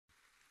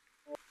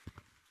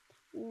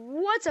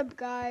What's up,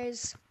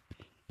 guys?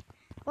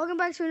 Welcome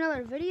back to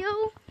another video.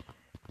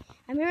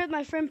 I'm here with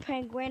my friend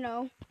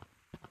Penguino.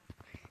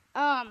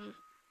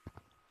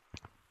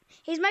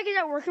 His mic is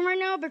not working right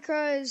now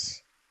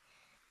because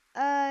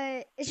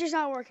it's just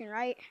not working,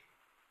 right?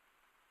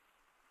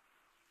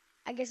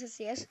 I guess it's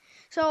yes.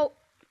 So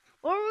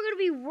what we're gonna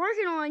be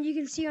working on, you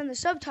can see on the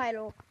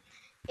subtitle,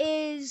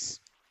 is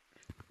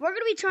we're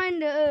gonna be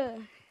trying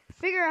to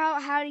figure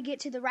out how to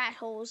get to the rat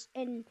holes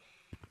in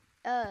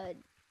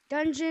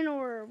dungeon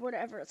or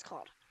whatever it's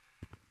called.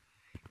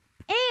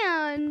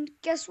 And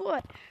guess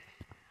what?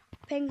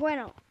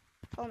 Penguino,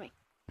 follow me.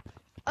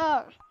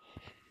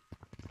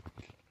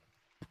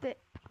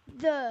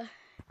 The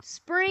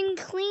spring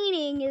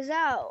cleaning is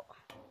out.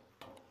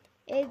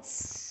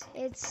 It's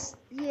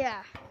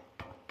yeah.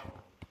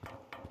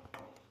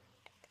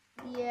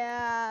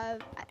 I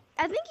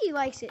think he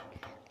likes it.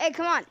 Hey,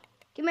 come on,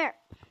 come here.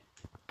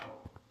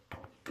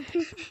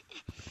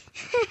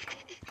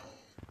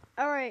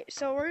 Alright,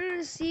 so we're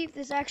gonna see if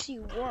this actually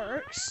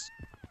works.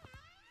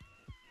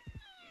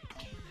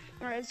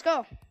 Alright, let's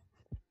go.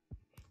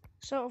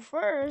 So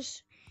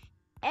first,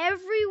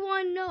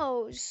 everyone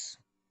knows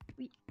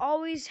we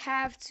always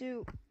have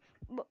to,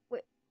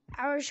 wait,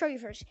 I will show you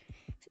first.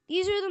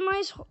 These are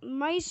the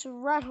mice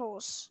rat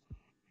holes.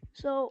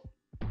 So,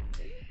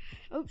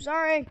 oops,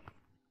 sorry.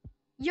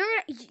 You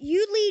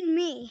lead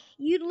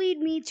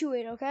me to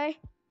it, okay?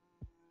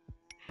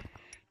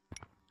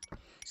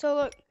 So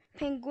look,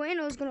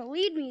 Penguino's gonna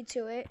lead me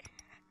to it.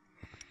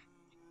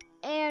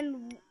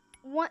 And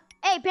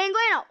hey,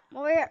 Penguino,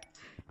 over here.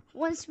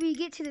 Once we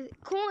get to the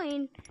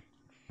coin,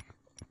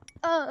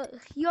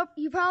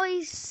 you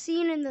probably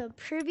seen in the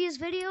previous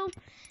video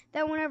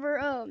that whenever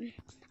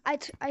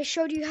I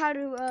showed you how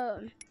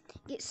to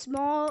get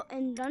small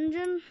in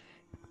dungeon.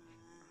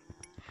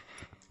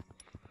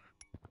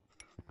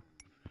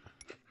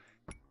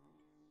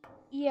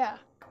 Yeah,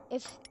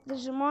 if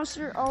there's a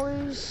monster,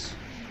 always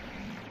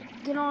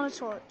get on a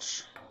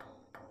torch.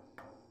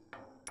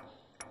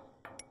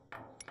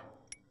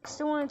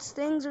 So when its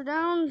things are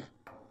down,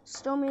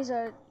 still means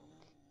that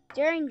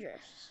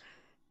dangerous.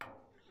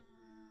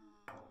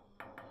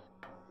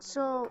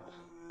 So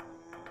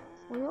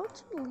we ought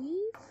to leave.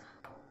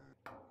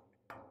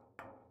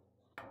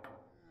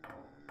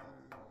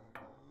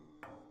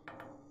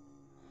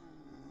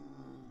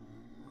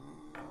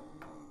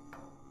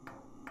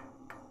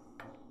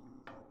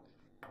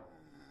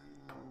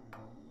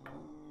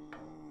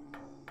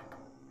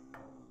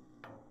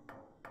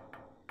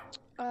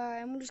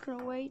 I'm just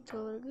gonna wait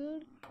till they're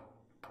good.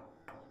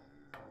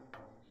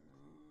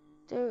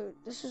 Dude,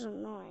 this is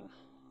annoying.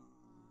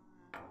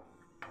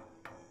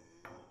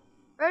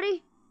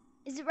 Ready?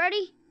 Is it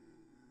ready?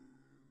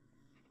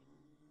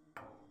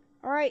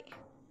 Alright.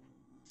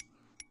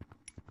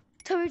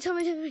 Tell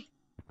me.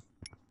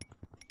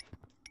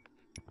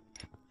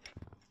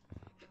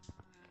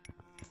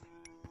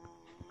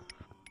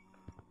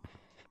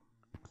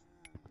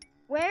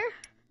 Where?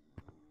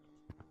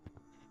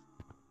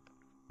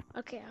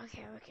 Okay.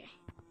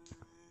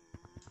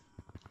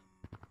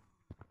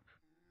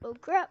 Oh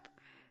crap.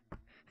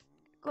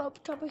 Go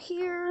up top of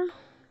here.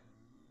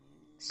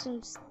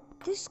 Since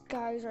this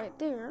guy's right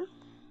there,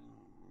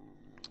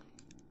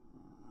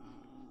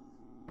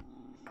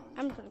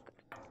 I'm gonna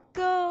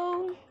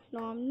go.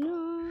 No, I'm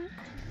not.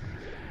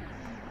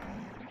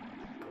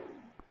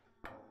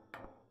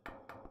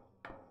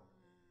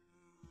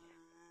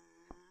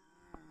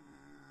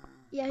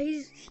 Yeah,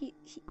 he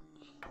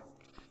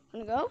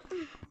gonna go.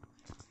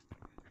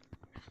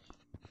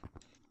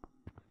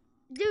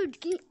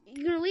 Dude, you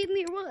gonna leave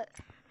me or what?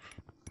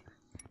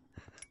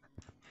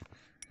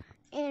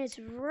 And it's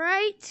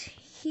right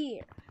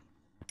here.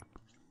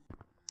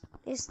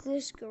 It's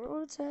this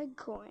Gorilla Tag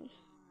coin.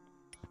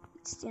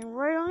 Stand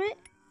right on it,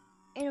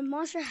 and a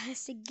monster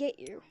has to get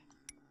you.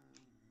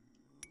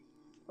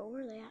 But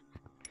where are they at?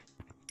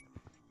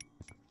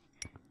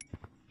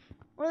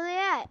 Where are they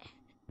at?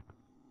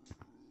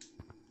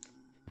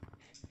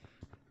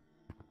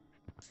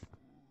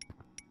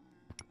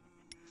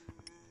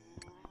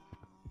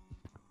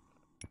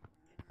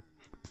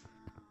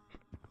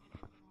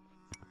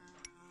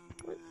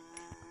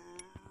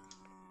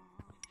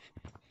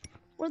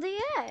 Where are they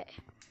at?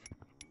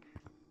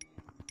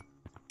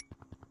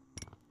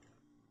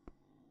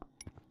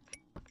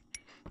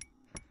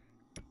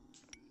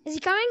 Is he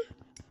coming?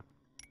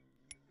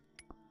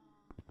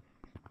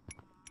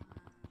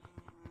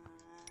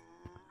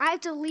 I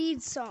have to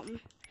lead some,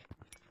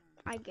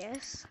 I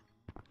guess.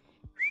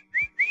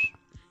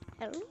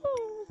 Hello?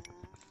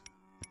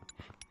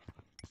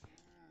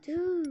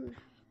 Dude,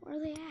 where are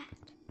they at?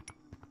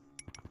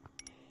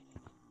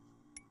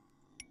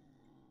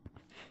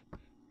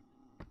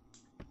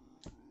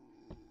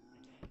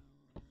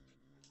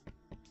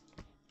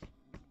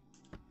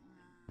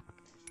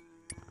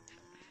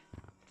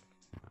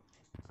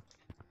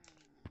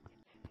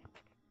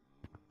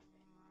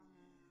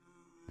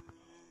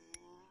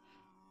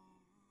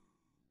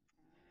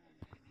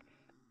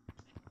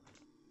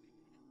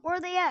 Where are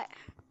they at?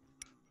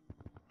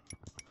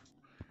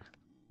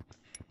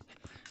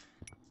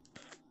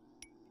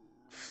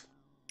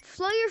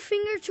 plug your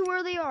finger to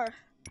where they are.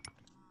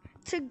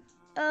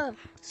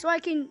 So I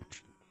can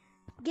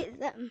get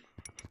them.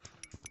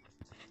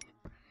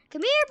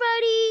 Come here,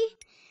 buddy.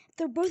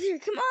 They're both here.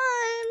 Come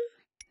on.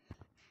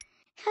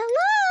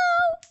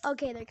 Hello.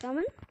 Okay, they're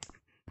coming.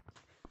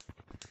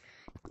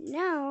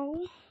 Now,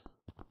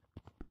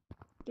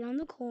 get on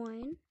the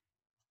coin.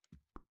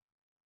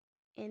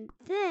 And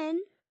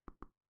then,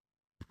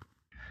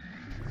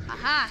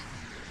 aha.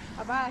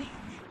 Bye-bye.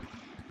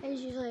 And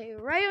just like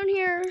right on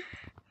here.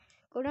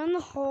 Go down the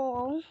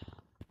hole.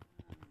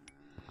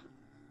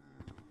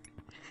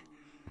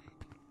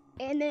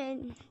 And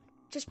then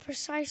just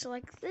precise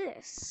like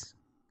this.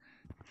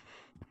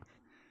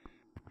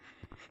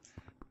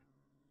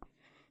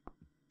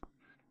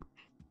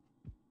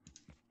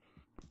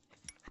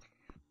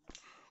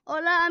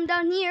 Hola, I'm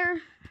down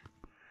here.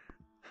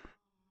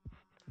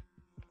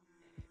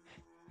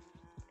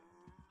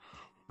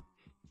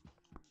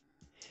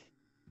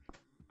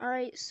 All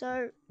right,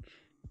 so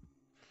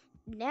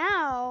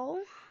now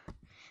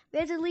we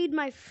have to lead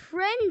my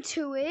friend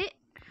to it,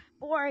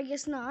 or I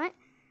guess not.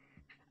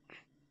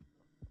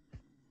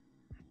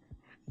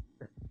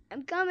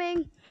 I'm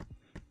coming.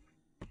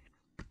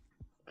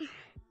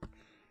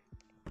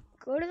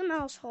 Go to the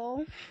mouse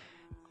hole.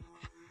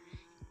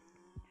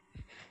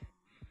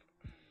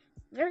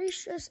 Very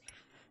stressing.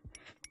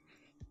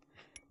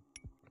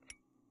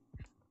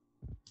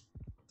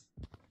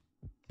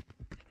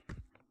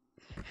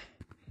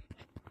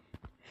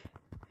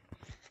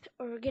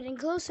 We're getting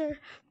closer.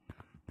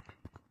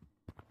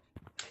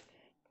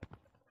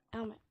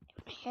 Oh, my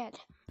head.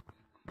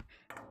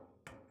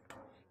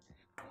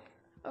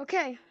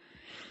 Okay.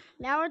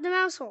 Now we're at the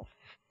mouse hole.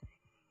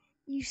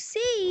 You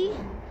see,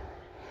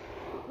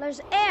 there's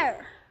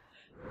air.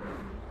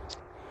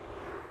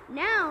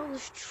 Now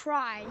let's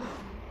try.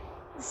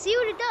 Let's see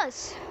what it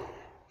does.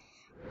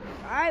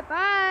 All right,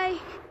 bye.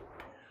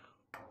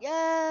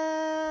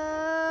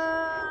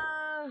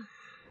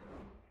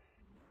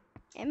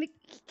 And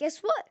guess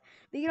what?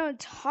 We get on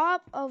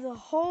top of the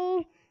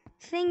whole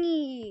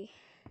thingy.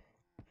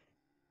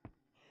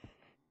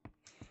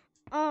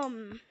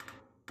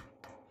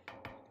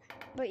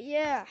 But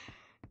yeah.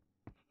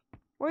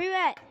 Where you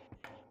at?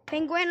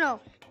 Penguino.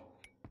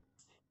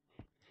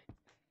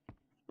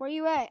 Where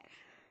you at?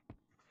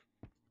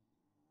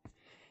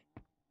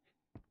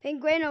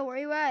 Penguino, where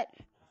you at?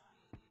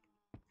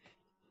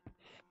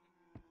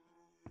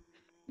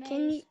 Maze.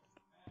 Can you?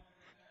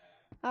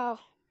 Oh.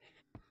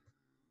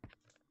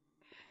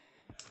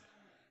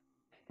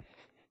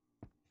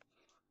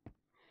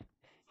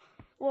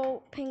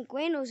 Well,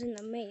 Penguino's in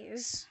the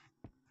maze.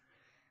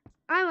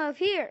 I'm up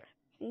here,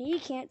 and you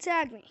can't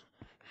tag me.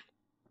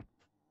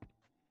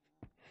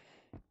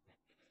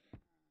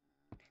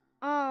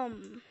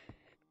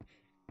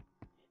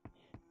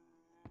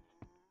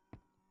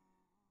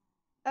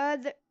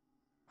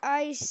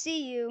 I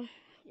see you.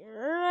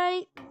 You're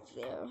right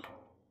there.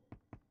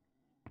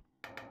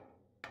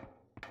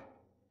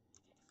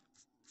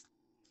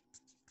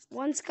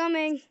 One's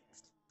coming.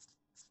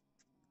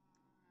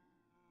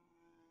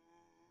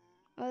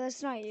 Oh,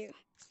 that's not you.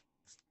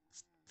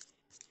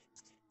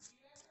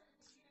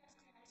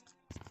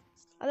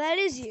 Oh, that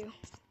is you.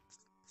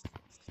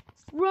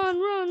 Run,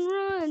 run,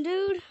 run,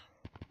 dude.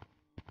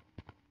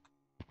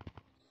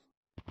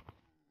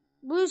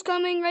 Blue's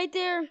coming right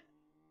there.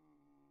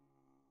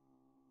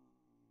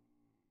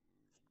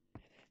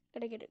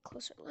 Gotta get a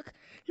closer look.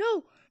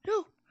 No,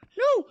 no,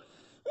 no,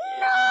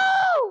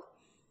 no!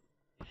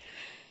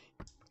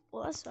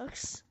 Well, that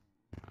sucks.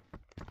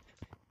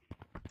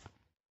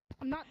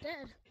 I'm not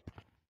dead.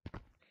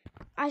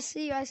 I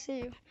see you, I see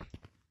you.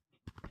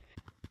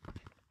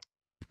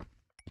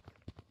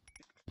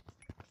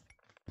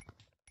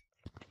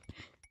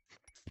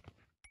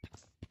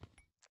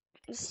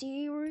 Let's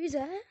see where he's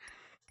at.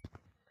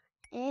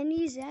 And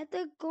he's at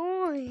the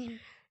coin.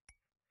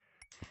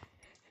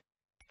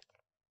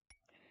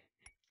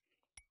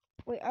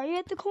 Wait, are you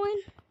at the coin?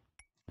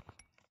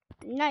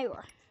 Now you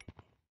are.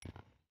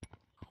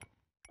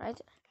 Right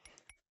there.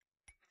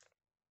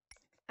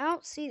 I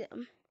don't see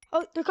them.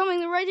 Oh, they're coming.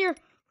 They're right here.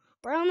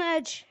 Right on the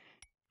edge.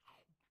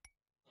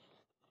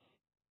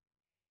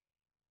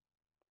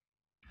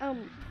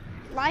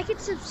 Like and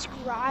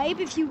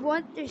subscribe if you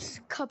want this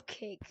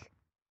cupcake.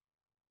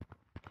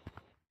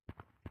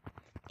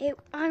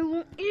 I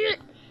won't eat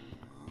it.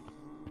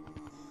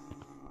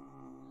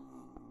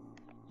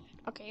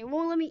 Okay, it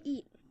won't let me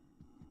eat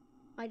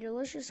my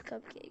delicious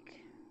cupcake.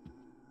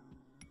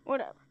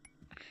 Whatever.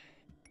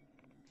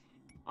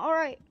 All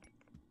right.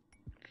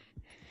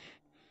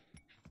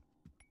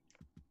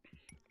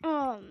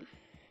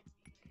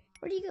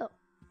 Where'd you go?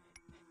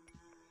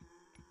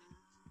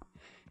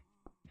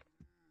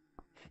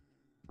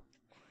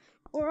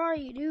 Where are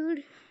you,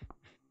 dude?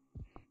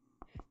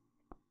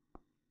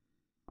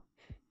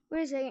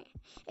 Wait a second.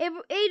 Hey,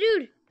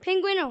 dude,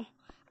 Penguino.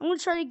 I'm gonna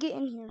try to get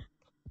in here.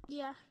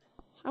 Yeah.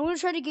 I'm gonna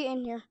try to get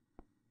in here.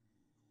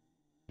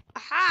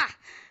 Aha!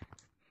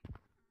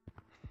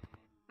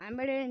 I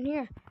made it in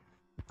here.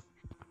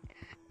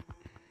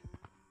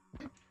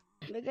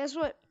 But guess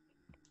what?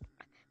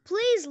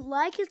 please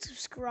like and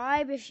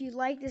subscribe if you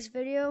like this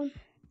video.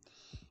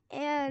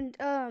 And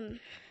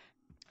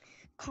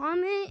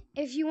comment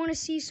if you want to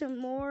see some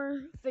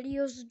more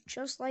videos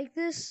just like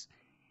this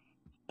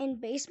in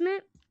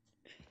Basement.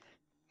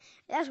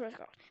 That's what it's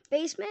called,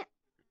 Basement.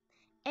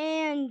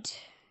 And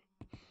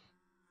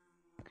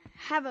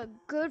have a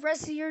good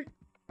rest of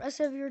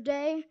your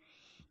day,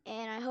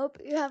 and I hope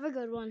you have a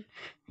good one.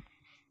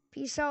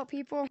 Peace out,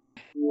 people.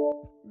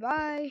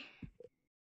 Bye.